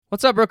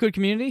What's up, Brookwood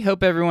community?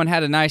 Hope everyone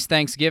had a nice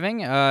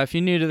Thanksgiving. If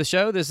you're new to the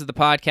show, this is the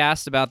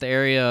podcast about the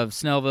area of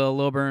Snellville,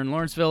 Lilburn,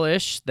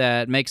 Lawrenceville-ish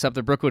that makes up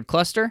the Brookwood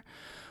cluster.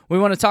 We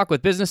want to talk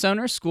with business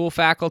owners, school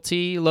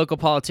faculty, local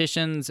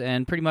politicians,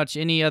 and pretty much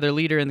any other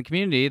leader in the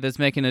community that's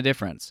making a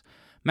difference.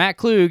 Matt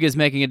Klug is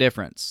making a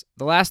difference.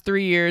 The last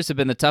 3 years have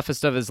been the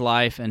toughest of his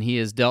life, and he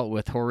has dealt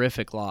with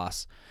horrific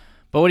loss.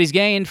 But what he's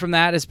gained from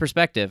that is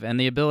perspective and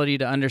the ability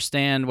to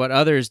understand what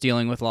others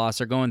dealing with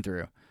loss are going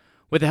through.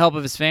 With the help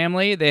of his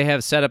family, they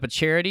have set up a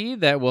charity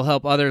that will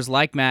help others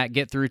like Matt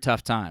get through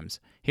tough times.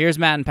 Here's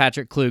Matt and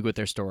Patrick Klug with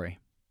their story.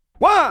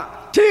 1,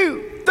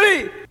 2,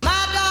 3.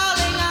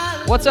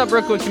 What's up,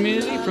 Brookwood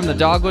community? From the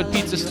Dogwood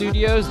Pizza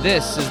Studios,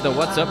 this is the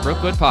What's Up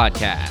Brookwood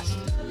podcast.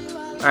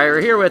 All right,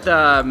 we're here with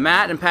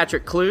Matt and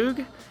Patrick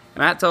Klug.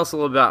 Matt, tell us a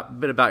little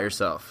bit about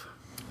yourself.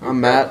 I'm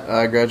Matt.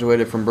 I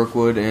graduated from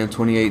Brookwood in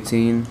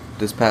 2018,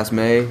 this past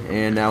May,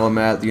 and now I'm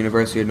at the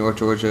University of North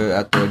Georgia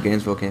at the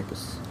Gainesville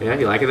campus. Yeah,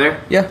 you like it there?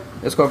 Yeah,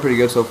 it's going pretty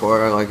good so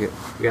far. I like it.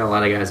 We got a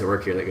lot of guys that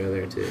work here that go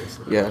there too.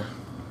 So. Yeah.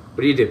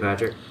 What do you do,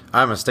 Patrick?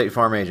 I'm a State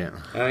Farm agent.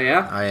 Oh,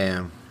 yeah? I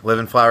am. Live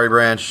in Flowery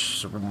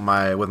Branch with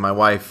my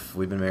wife.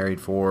 We've been married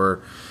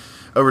for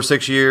over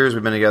 6 years.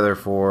 We've been together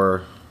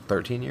for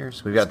 13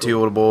 years. We've got two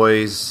little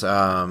boys.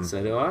 So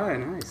do I.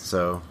 Nice.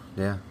 So,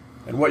 yeah.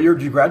 And what year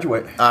did you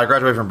graduate? I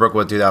graduated from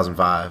Brookwood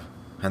 2005.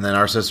 And then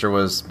our sister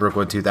was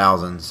Brookwood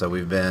 2000. So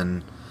we've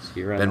been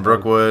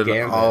Brookwood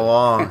all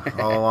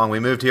along. We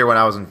moved here when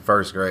I was in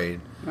first grade.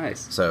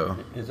 Nice. So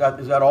Is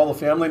that all the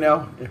family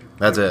now?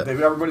 That's it.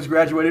 Everybody's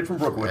graduated from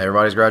Brookwood.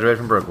 Everybody's graduated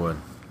from Brookwood.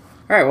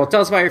 All right, well,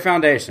 tell us about your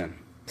foundation.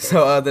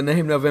 So the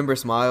name November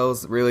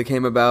Smiles really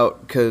came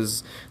about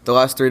because the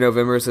last 3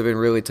 Novembers have been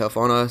really tough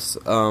on us.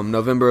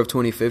 November of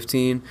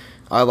 2015,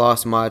 I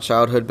lost my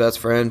childhood best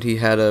friend. He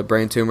had a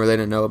brain tumor they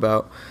didn't know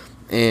about,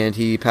 and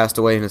he passed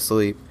away in his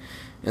sleep.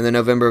 And then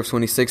November of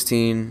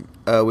 2016,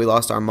 we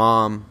lost our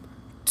mom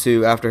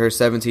after her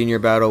 17-year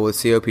battle with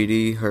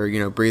COPD,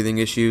 her breathing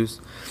issues.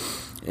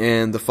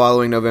 And the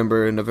following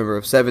November, in November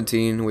of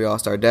 17, we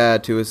lost our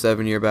dad to a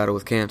 7-year battle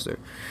with cancer.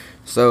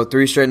 So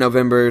 3 straight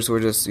Novembers were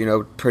just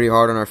pretty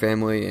hard on our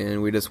family,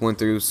 and we just went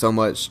through so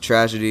much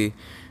tragedy.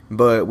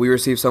 But we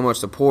received so much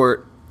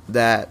support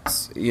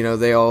that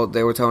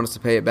they were telling us to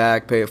pay it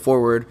back, pay it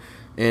forward,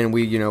 and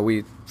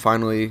we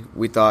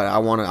thought I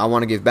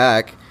want to give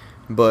back.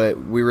 But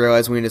we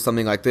realized we needed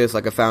something like this,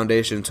 like a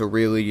foundation to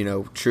really,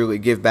 truly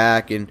give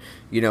back and,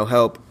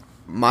 help.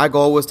 My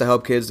goal was to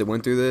help kids that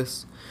went through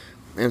this.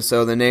 And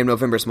so the name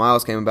November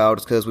Smiles came about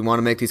because we want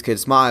to make these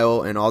kids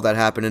smile, and all that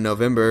happened in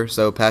November.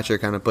 So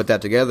Patrick kind of put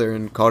that together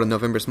and called it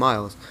November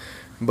Smiles.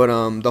 But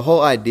the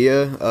whole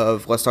idea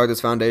of let's start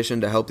this foundation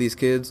to help these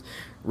kids,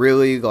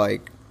 really,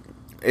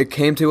 it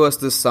came to us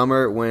this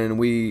summer when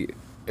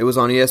it was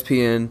on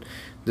ESPN.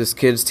 This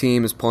kid's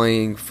team is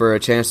playing for a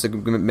chance to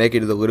make it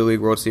to the Little League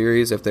World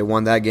Series. If they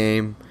won that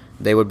game,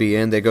 they would be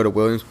in. They go to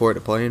Williamsport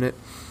to play in it.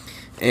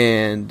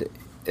 And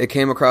it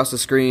came across the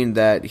screen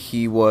that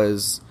he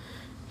was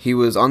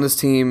on this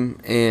team,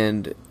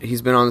 and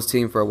he's been on this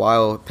team for a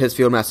while.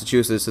 Pittsfield,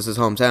 Massachusetts is his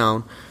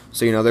hometown.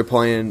 So, they're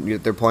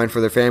playing for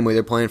their family.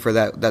 They're playing for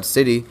that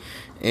city.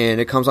 And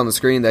it comes on the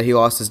screen that he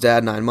lost his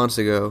dad 9 months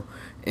ago,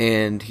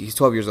 and he's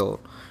 12 years old.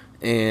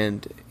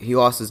 And he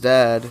lost his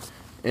dad.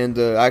 And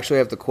I actually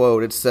have the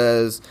quote. It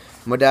says,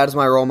 "My dad is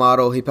my role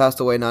model. He passed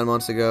away 9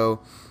 months ago.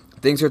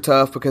 Things are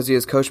tough because he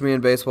has coached me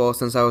in baseball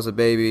since I was a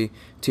baby,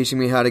 teaching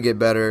me how to get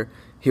better.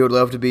 He would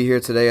love to be here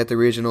today at the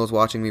regionals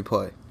watching me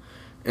play."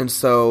 And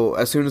so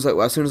as soon as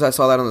I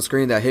saw that on the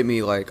screen, that hit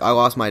me. Like, I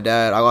lost my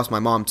dad. I lost my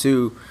mom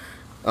too.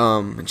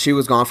 And she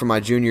was gone for my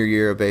junior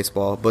year of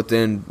baseball. But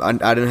then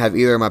I didn't have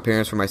either of my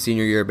parents for my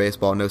senior year of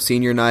baseball. No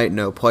senior night,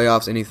 no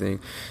playoffs, anything.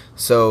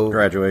 So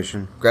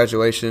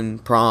graduation,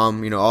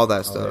 prom, all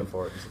that stuff.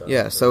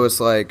 Yeah, so it's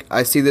like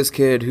I see this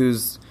kid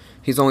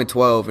he's only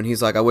 12, and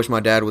he's like, I wish my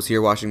dad was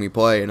here watching me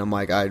play, and I'm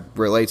like, I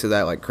relate to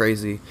that like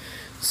crazy.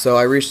 So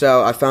I reached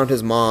out, I found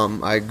his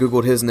mom, I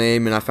Googled his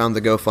name, and I found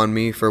the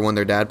GoFundMe for when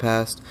their dad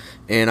passed,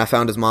 and I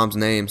found his mom's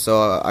name. So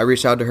I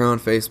reached out to her on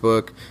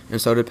Facebook, and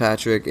so did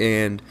Patrick,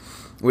 and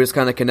we just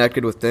kind of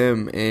connected with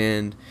them,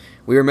 and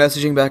we were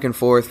messaging back and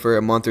forth for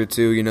a month or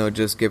two,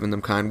 just giving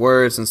them kind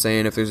words and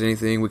saying if there's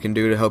anything we can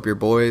do to help your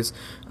boys.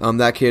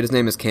 That kid, his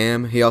name is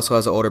Cam. He also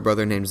has an older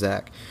brother named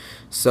Zach.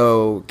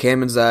 So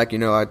Cam and Zach,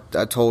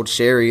 I told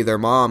Sherry, their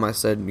mom, I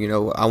said,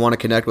 I want to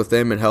connect with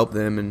them and help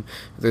them, and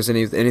if there's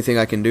anything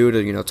I can do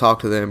to,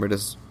 talk to them or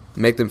just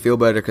make them feel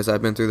better, because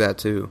I've been through that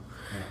too.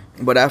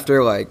 Yeah. But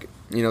after,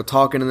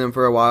 talking to them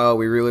for a while,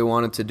 we really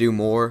wanted to do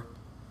more.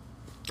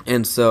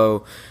 And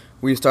so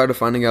we started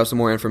finding out some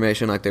more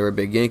information, like they were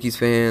big Yankees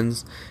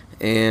fans,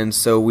 and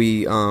so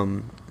we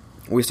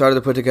started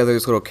to put together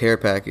this little care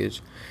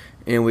package,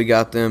 and we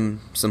got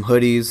them some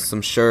hoodies,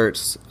 some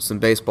shirts, some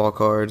baseball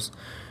cards.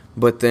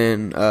 But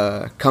then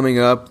coming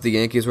up, the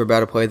Yankees were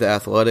about to play the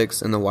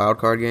Athletics in the wild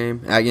card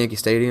game at Yankee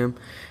Stadium,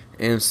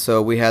 and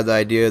so we had the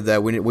idea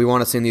that we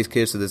want to send these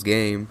kids to this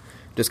game,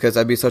 just because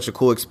that'd be such a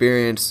cool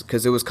experience,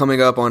 because it was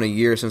coming up on a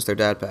year since their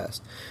dad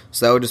passed.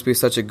 So that would just be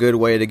such a good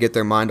way to get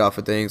their mind off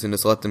of things and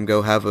just let them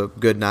go have a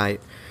good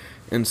night.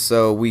 And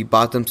so we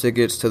bought them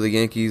tickets to the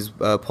Yankees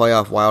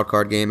playoff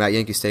wildcard game at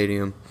Yankee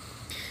Stadium.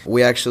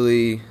 We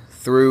actually,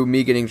 through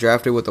me getting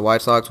drafted with the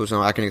White Sox, which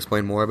I can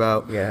explain more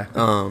about,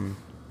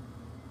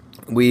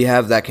 we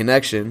have that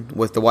connection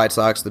with the White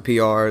Sox, the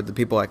PR, the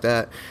people like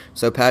that.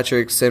 So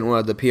Patrick sent one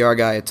of the PR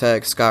guy a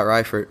text, Scott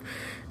Reifert.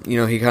 You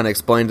know, he kind of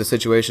explained the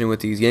situation with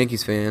these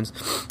Yankees fans,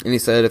 and he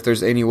said if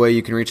there's any way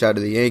you can reach out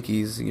to the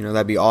Yankees, you know,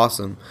 that'd be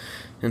awesome.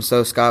 And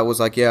so Scott was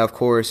like, yeah, of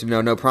course, you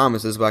know, no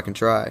promises, but I can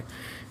try.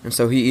 And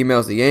so he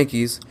emails the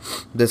Yankees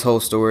this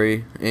whole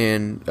story,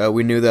 and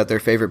we knew that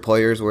their favorite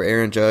players were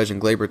Aaron Judge and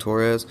Gleyber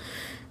Torres.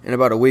 And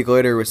about a week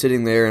later, we're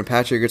sitting there, and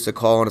Patrick gets a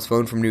call on his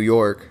phone from New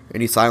York,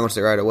 and he silenced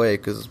it right away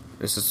because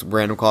it's just a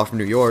random call from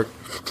New York.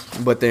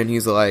 But then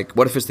he's like,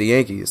 what if it's the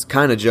Yankees?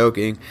 Kind of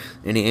joking.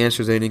 And he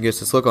answers it, and he gets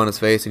this look on his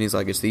face, and he's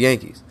like, it's the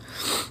Yankees.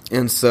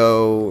 And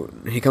so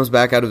he comes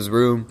back out of his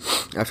room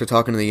after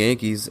talking to the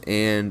Yankees,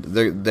 and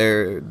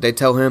they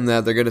tell him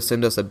that they're going to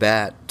send us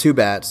two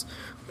bats,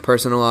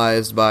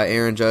 personalized by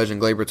Aaron Judge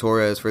and Gleyber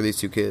Torres for these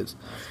two kids.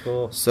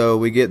 Cool. So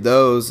we get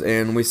those,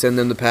 and we send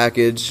them the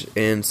package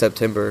in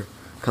September,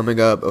 coming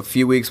up a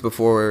few weeks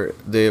before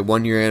the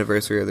 1-year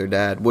anniversary of their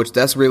dad, which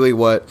that's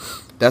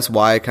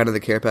why kind of the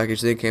care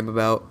package thing came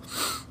about,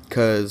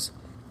 because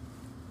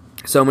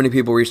so many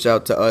people reached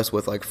out to us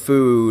with like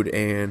food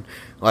and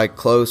like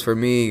clothes for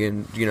me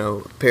and, you know,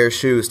 a pair of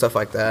shoes, stuff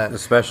like that.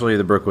 Especially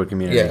the Brookwood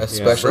community. Yeah,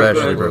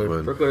 especially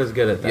Brookwood. Brookwood is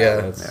good at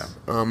that.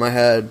 Yeah. I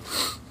had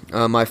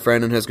my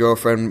friend and his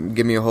girlfriend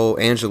give me a whole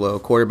Angelo,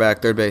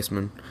 quarterback, third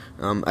baseman.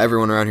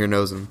 Everyone around here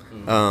knows him.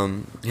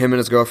 Him and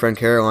his girlfriend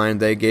Caroline,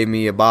 they gave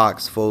me a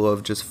box full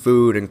of just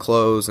food and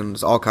clothes and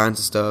just all kinds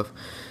of stuff.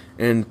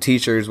 And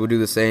teachers would do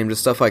the same,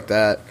 just stuff like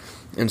that.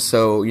 And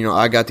so, you know,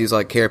 I got these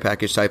like care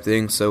package type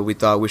things, so we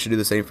thought we should do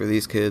the same for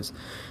these kids.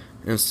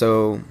 And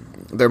so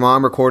their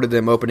mom recorded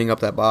them opening up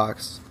that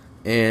box,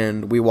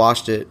 and we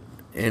watched it,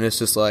 and it's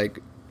just like,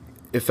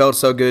 it felt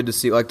so good to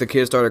see, like, the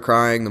kids started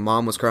crying, the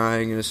mom was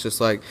crying, and it's just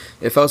like,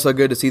 it felt so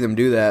good to see them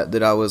do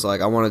that I was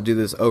like, I want to do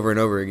this over and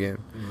over again.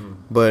 Mm-hmm.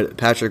 But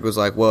Patrick was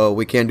like, well,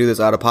 we can't do this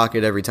out of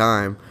pocket every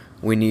time.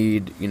 We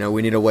need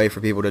a way for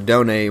people to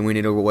donate, and we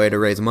need a way to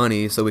raise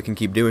money so we can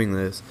keep doing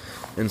this.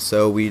 And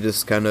so we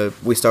just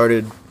we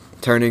started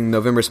turning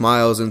November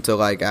Smiles into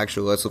like,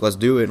 actually, let's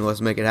do it and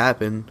let's make it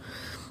happen.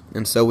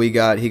 And so he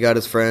got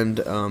his friend,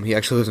 he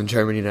actually lives in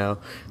Germany now,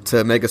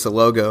 to make us a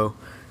logo.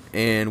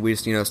 And we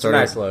just, you know, started.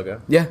 It's a nice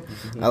logo. Yeah,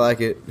 I like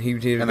it. He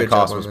did a And good the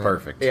cost job on was that.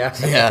 perfect.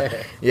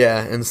 Yeah.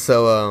 Yeah. And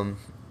so,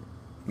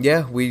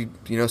 we,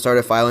 you know,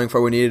 started filing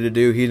for what we needed to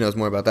do. He knows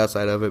more about that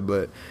side of it,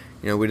 but,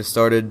 you know, we just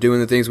started doing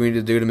the things we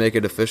needed to do to make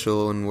it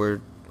official,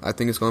 and I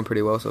think it's going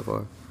pretty well so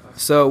far.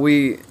 So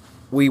we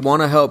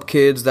want to help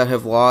kids that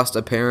have lost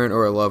a parent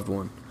or a loved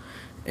one.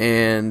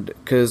 And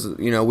because,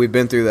 you know, we've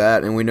been through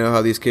that, and we know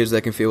how these kids,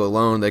 they can feel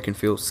alone, they can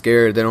feel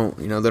scared, they don't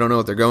know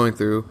what they're going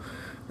through.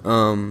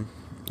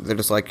 They're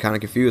just like kind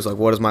of confused, like,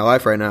 what is my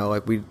life right now?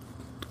 Like,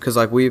 because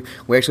we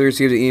actually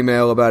received an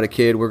email about a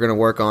kid we're going to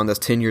work on that's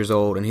 10 years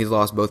old, and he's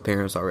lost both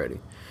parents already.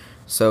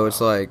 So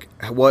it's like,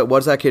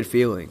 what's that kid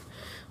feeling?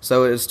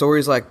 So it's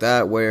stories like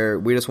that where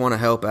we just want to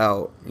help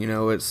out. You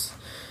know, it's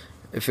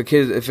if a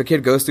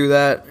kid goes through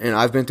that, and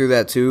I've been through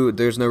that too,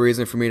 there's no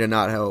reason for me to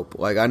not help.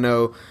 Like, I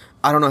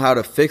don't know how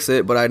to fix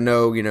it, but I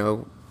know, you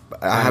know,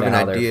 I have an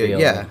idea.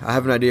 Yeah, I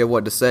have an idea of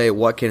what to say,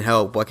 what can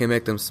help, what can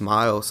make them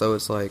smile. So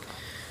it's like,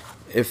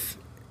 if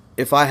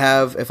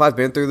I've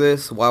been through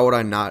this, why would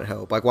I not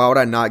help? Like, why would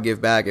I not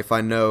give back if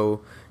I know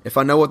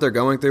what they're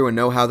going through and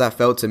know how that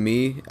felt to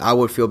me? I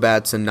would feel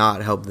bad to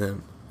not help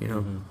them, you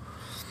know. Mm-hmm.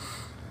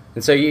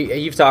 And so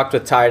you've talked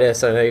with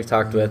Titus. I know you've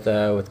talked with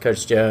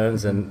Coach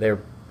Jones, and they're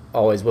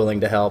always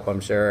willing to help,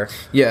 I'm sure.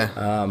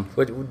 Yeah.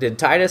 Did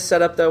Titus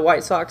set up the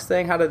White Sox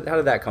thing? How did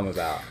that come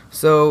about?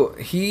 So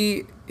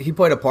he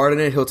played a part in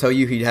it. He'll tell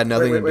you he had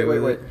nothing to do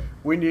with it.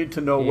 We need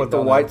to know what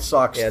the White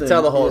Sox thing is.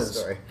 Tell the whole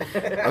story.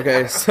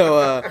 Okay,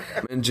 so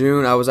in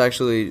June, I was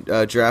actually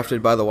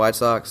drafted by the White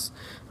Sox,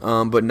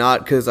 but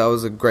not because I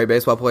was a great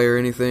baseball player or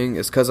anything.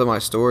 It's because of my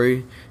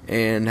story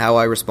and how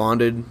I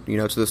responded, you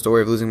know, to the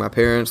story of losing my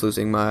parents,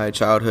 losing my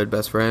childhood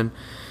best friend.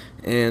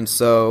 And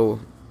so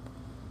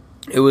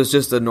it was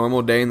just a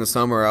normal day in the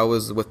summer. I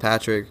was with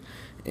Patrick,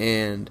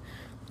 and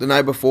the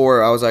night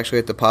before, I was actually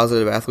at the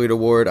Positive Athlete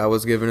Award. I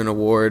was given an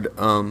award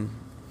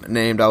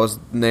I was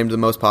named the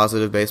most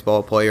positive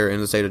baseball player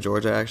in the state of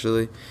Georgia,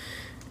 actually.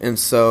 And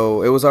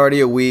so it was already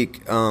a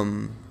week.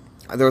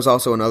 There was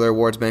also another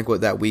awards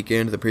banquet that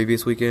weekend, the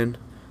previous weekend,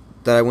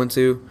 that I went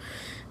to,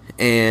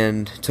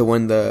 and to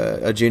win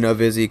a Gino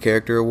Vizzi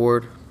Character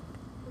Award.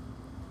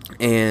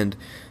 And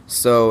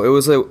so it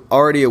was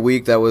already a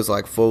week that was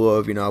like full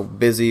of, you know,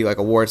 busy like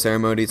award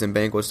ceremonies and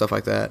banquets, stuff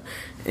like that.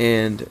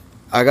 And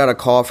I got a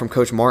call from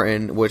Coach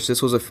Martin, which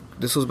this was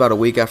about a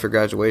week after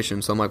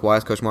graduation. So I'm like, why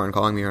is Coach Martin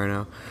calling me right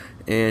now?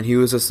 And he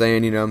was just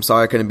saying, you know, I'm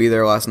sorry I couldn't be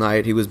there last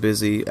night. He was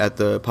busy at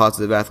the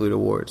Positive Athlete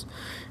Awards.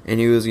 and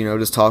he was,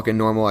 just talking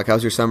normal, like,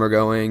 how's your summer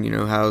going?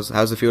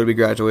 How's it feel to be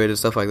graduated,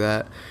 stuff like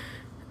that.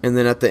 And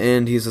then at the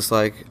end, he's just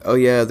like, oh,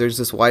 yeah, there's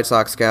this White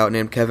Sox scout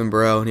named Kevin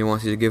Burrell, and he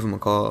wants you to give him a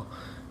call.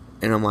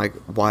 And I'm like,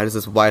 why does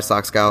this White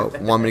Sox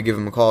scout want me to give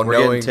him a call? We're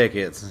getting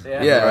tickets.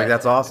 Yeah. Like,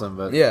 that's awesome,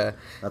 but yeah,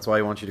 that's why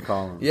he wants you to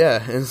call him.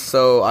 Yeah, and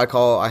so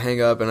I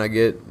hang up, and I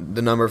get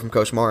the number from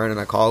Coach Martin, and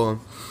I call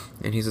him.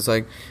 And he's just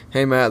like,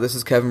 hey, Matt, this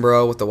is Kevin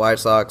Burrell with the White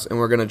Sox, and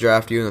we're going to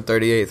draft you in the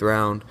 38th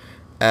round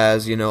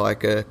as,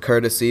 like a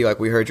courtesy. Like,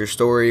 we heard your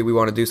story. We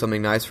want to do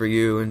something nice for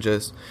you. And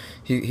just,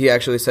 he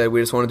actually said, we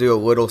just want to do a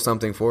little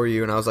something for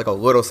you. And I was like, a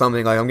little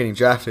something? Like, I'm getting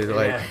drafted.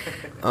 Like,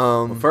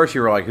 well, first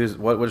you were like,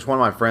 which one of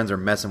my friends are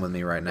messing with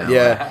me right now?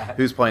 Yeah. Like,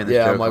 who's playing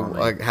this joke? Yeah, I'm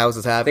like, how's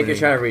this happening? I think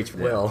you're trying to reach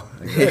Will.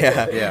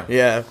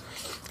 Yeah.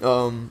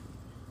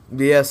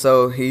 Yeah,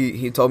 so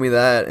he told me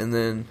that, and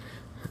then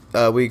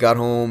we got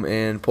home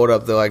and pulled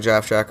up the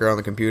draft tracker on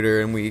the computer,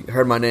 and we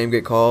heard my name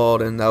get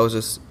called, and that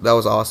was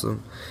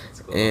awesome.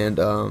 Cool. And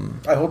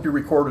I hope you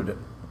recorded it.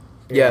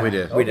 Yeah, we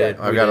did. We did.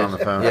 I got it on the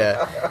phone.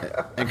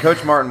 Yeah. And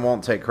Coach Martin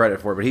won't take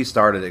credit for it, but he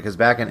started it because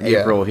back in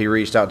April he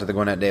reached out to the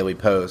Gwinnett Daily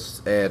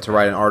Post to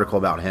write an article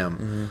about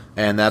him,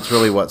 and that's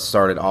really what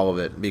started all of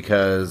it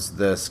because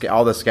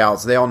all the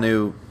scouts, they all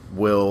knew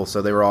Will,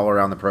 so they were all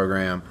around the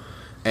program.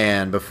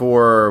 And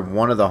before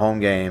one of the home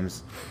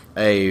games,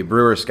 a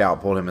Brewers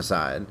scout pulled him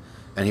aside,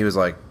 and he was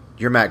like,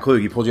 "You're Matt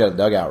Klug. You pulled you out of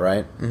the dugout,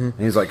 right?" And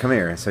he's like, "Come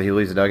here." And so he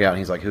leaves the dugout, and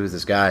he's like, "Who is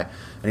this guy?"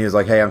 And he was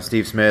like, "Hey, I'm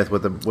Steve Smith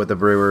with the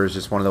Brewers.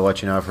 Just wanted to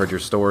let you know I've heard your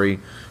story.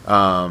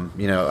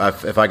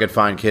 If I could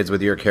find kids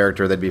with your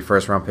character, they'd be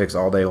first round picks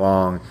all day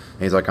long."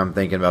 And he's like, "I'm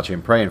thinking about you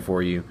and praying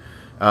for you."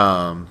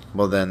 Well,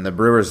 then the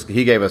Brewers,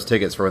 he gave us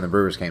tickets for when the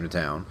Brewers came to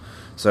town,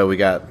 so we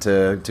got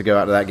to go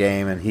out to that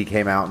game, and he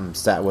came out and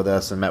sat with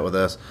us and met with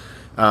us.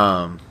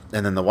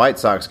 And then the White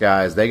Sox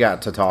guys, they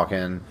got to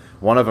talking.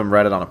 One of them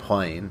read it on a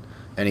plane,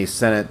 and he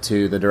sent it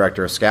to the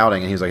director of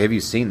scouting, and he was like, "Have you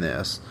seen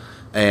this?"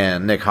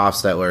 And Nick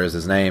Hofstetler is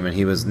his name, and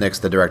Nick's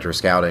the director of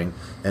scouting.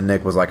 And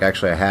Nick was like,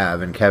 "Actually, I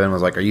have." And Kevin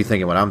was like, "Are you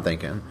thinking what I'm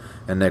thinking?"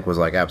 And Nick was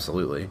like,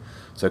 "Absolutely."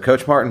 So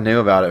Coach Martin knew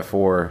about it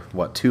for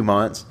 2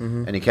 months,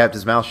 and he kept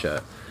his mouth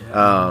shut.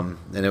 Yeah.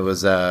 And it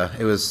was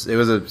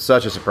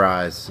such a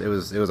surprise. It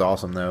was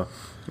awesome though.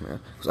 Yeah.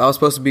 I was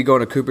supposed to be going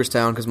to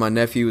Cooperstown because my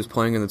nephew was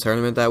playing in the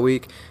tournament that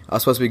week. I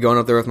was supposed to be going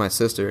up there with my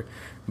sister,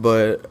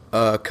 but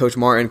Coach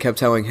Martin kept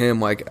telling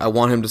him, like, I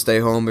want him to stay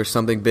home. There's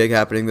something big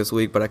happening this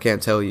week, but I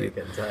can't tell you.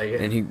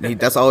 And he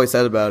that's all he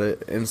said about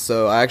it. And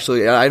so I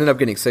ended up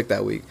getting sick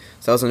that week.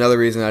 So that was another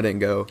reason I didn't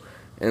go.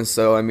 And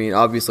so, I mean,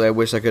 obviously I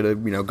wish I could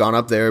have, gone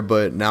up there,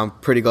 but now I'm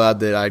pretty glad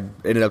that I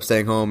ended up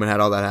staying home and had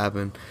all that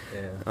happen.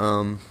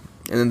 Yeah.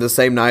 And then the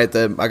same night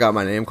that I got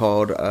my name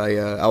called,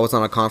 I was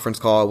on a conference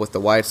call with the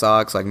White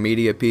Sox, like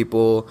media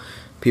people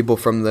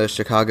from the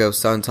Chicago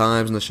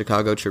Sun-Times and the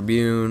Chicago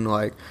Tribune.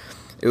 Like,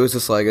 it was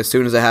just like, as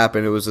soon as it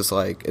happened, it was just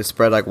like, it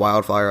spread like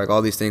wildfire. Like,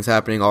 all these things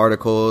happening,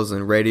 articles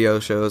and radio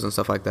shows and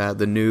stuff like that,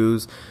 the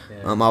news.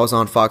 Yeah. I was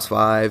on Fox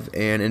 5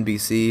 and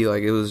NBC.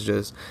 Like, it was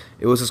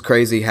just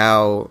crazy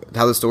how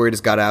the story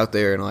just got out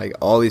there, and like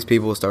all these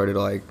people started,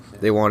 like,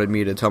 they wanted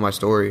me to tell my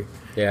story.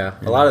 Yeah,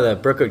 a lot of the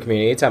Brookwood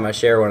community, anytime I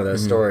share one of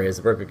those stories,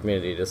 the Brookwood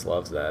community just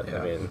loves that. Yeah.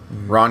 I mean,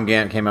 Ron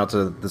Gant came out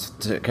to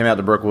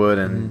Brookwood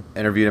and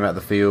interviewed him at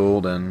the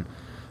field, and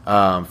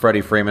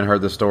Freddie Freeman heard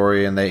the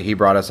story, and he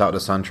brought us out to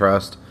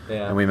SunTrust,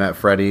 and we met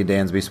Freddie,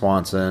 Dansby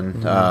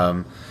Swanson,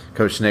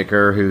 Coach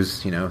Snicker,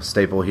 who's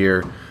staple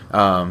here.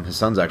 His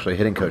son's actually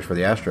hitting coach for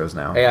the Astros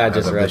now. Yeah, I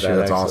just read that.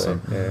 That's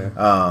awesome.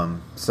 Yeah.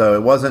 So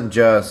it wasn't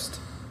just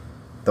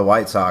the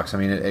White Sox. I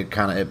mean,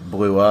 it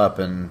blew up,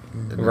 and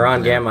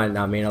Ron Gant might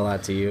not mean a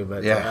lot to you,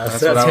 but that's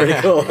pretty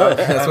cool.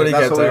 That's what he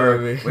kept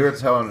telling me. We were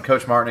telling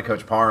Coach Martin and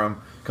Coach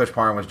Parham. Coach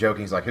Parham was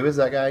joking. He's like, "Who is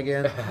that guy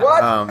again?"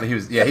 What? He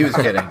was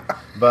kidding.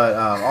 But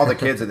all the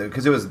kids,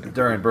 because it was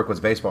during Brookwood's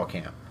baseball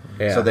camp.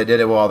 Yeah. So they did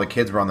it while all the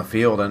kids were on the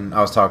field, and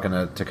I was talking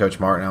to Coach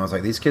Martin, and I was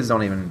like, these kids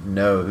don't even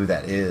know who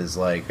that is.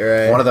 Like,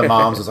 one of the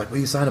moms was like, "Will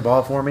you sign a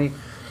ball for me?"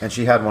 And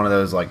she had one of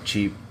those, like,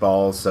 cheap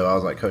balls, so I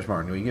was like, "Coach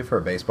Martin, will you give her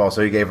a baseball?"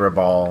 So he gave her a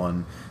ball,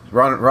 and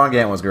Ron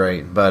Gant was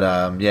great. But,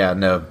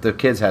 the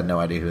kids had no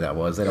idea who that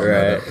was. They don't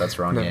know that's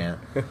Ron Gant.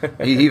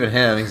 Even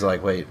him, he's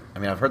like, wait, I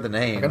mean, I've heard the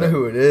name. I know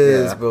who it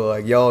is, but,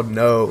 like, y'all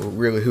know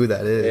really who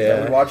that is.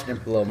 Yeah, we watched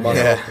him a little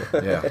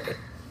muscle. Yeah.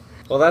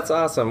 Well, that's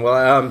awesome.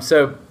 Well,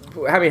 so,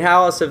 I mean,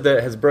 how else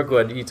has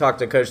Brookwood? You talked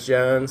to Coach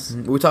Jones?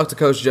 We talked to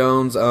Coach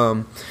Jones.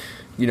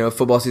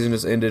 Football season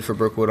just ended for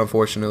Brookwood,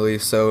 unfortunately.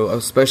 So,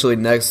 especially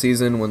next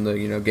season when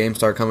the games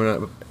start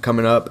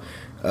coming up,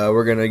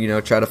 we're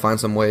gonna try to find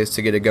some ways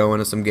to get it going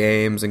in some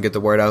games and get the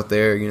word out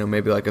there.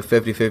 Maybe like a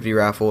 50-50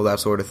 raffle,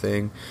 that sort of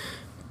thing.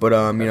 But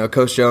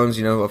Coach Jones,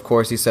 of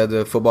course, he said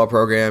the football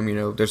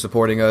program, they're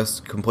supporting us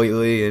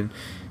completely, and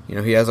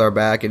he has our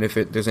back. And if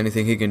there's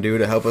anything he can do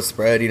to help us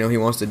spread, he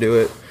wants to do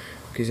it.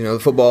 Because, the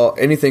football,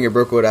 anything at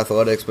Brookwood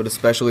athletics, but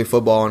especially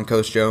football and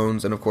Coach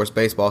Jones, and, of course,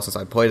 baseball, since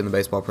I played in the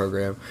baseball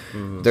program,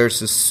 there's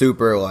just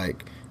super,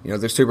 like,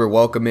 they're super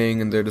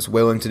welcoming and they're just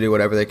willing to do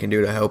whatever they can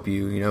do to help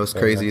you. It's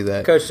crazy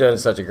that Coach Jones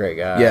is such a great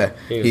guy. Yeah,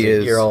 he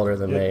is. a year older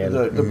than me. And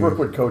The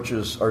Brookwood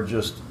coaches are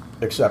just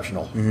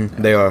exceptional.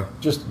 They are.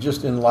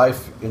 Just in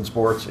life, in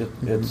sports,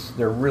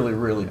 they're really,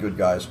 really good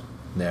guys.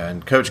 Yeah,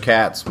 and Coach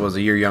Katz was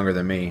a year younger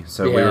than me,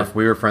 so Yeah.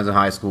 we were friends in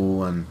high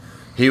school, and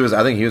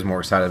I think he was more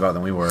excited about it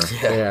than we were.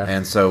 Yeah.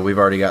 And so we've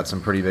already got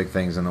some pretty big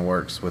things in the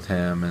works with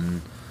him,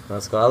 and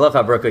That's cool. I love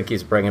how Brookwood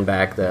keeps bringing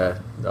back the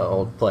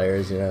old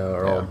players, or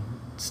Yeah. old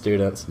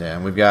students. yeah,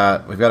 and we've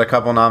got a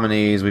couple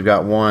nominees. We've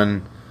got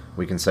one.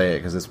 We can say it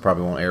because this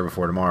probably won't air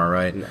before tomorrow,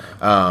 right?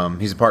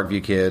 He's a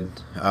Parkview kid.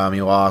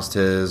 He lost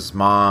his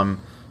mom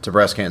to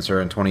breast cancer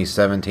in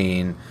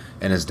 2017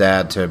 and his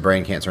dad to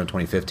brain cancer in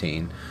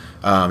 2015.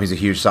 He's a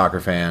huge soccer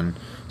fan,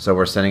 so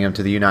we're sending him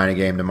to the United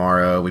game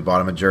tomorrow. We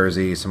bought him a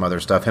jersey, some other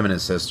stuff, him and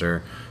his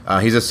sister.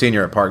 He's a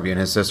senior at Parkview, and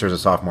his sister's a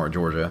sophomore at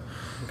Georgia.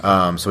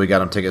 So we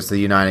got him tickets to the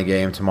United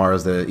game.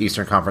 Tomorrow's the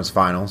Eastern Conference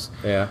Finals.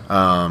 Yeah.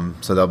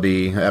 So they'll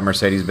be at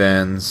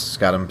Mercedes-Benz.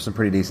 Got them some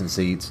pretty decent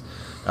seats.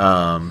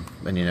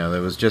 And, it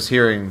was just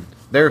hearing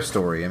their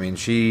story. I mean,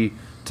 she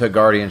took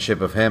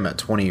guardianship of him at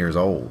 20 years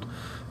old.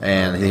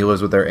 And he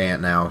lives with their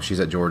aunt now. She's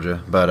at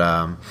Georgia. But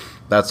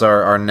that's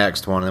our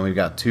next one. And then we've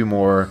got two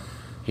more.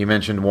 He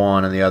mentioned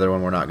one, and the other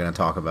one we're not going to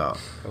talk about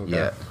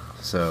yet.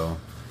 So...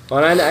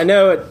 Well, and I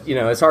know it.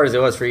 As hard as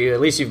it was for you, at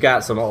least you've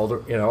got some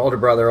older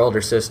brother, older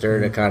sister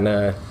to kind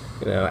of,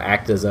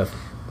 act as a,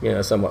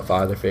 somewhat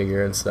father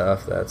figure and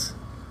stuff.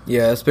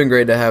 Yeah, it's been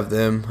great to have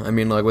them. I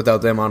mean, like,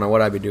 without them, I don't know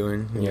what I'd be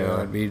doing.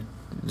 Yeah. I'd be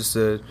just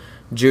a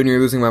junior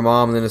losing my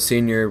mom and then a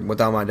senior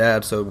without my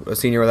dad, so a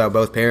senior without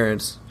both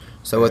parents.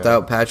 So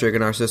without Patrick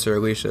and our sister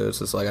Alicia, it's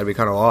just like I'd be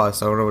kind of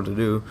lost. I don't know what to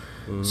do.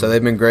 So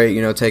they've been great,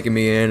 taking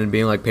me in and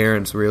being like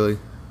parents, really.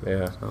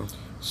 Yeah.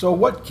 So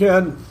what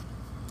can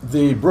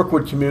the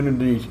Brookwood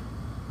community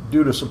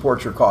do to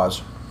support your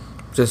cause?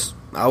 Just,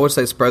 I would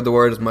say spread the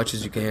word as much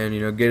as you can,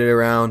 get it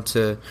around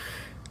to,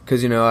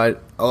 because, a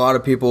lot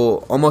of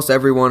people, almost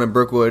everyone in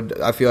Brookwood,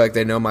 I feel like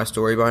they know my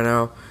story by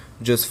now,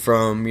 just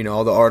from,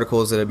 all the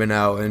articles that have been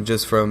out and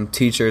just from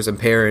teachers and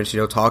parents,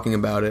 talking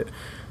about it.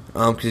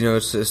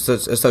 Because,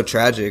 it's so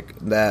tragic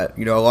that,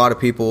 a lot of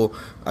people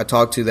I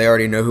talk to, they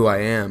already know who I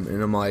am.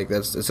 And I'm like,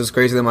 it's just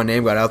crazy that my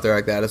name got out there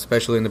like that,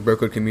 especially in the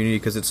Brookwood community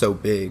because it's so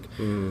big.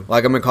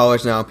 Like, I'm in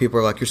college now, and people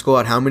are like, your school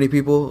had how many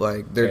people?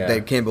 Like,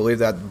 they can't believe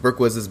that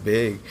Brookwood's this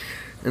big.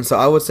 And so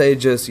I would say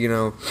just,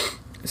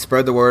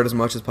 spread the word as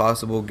much as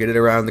possible, get it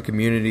around the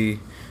community.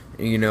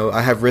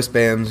 I have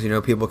wristbands,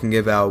 people can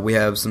give out. We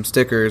have some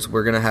stickers.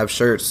 We're going to have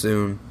shirts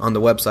soon on the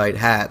website,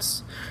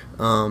 hats,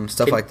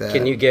 stuff like that.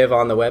 Can you give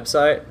on the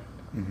website?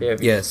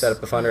 If you Yes. set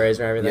up a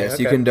fundraiser and everything? Yes,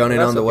 Okay. you can donate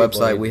Well, on the that's what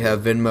people website. We need.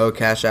 have Venmo,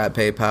 Cash App,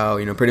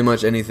 PayPal, pretty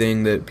much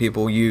anything that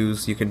people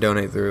use, you can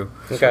donate through.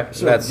 Okay.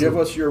 So That's give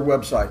us your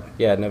website.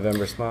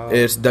 November Smile.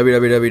 It's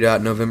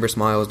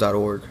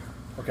www.novembersmiles.org.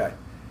 Okay.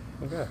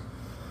 Okay.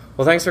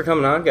 Well, thanks for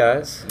coming on,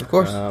 guys. Of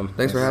course.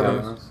 Thanks for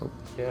having so- us.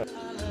 Yeah. I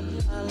love you,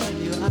 I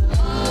love you,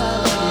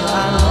 I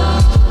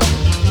love you.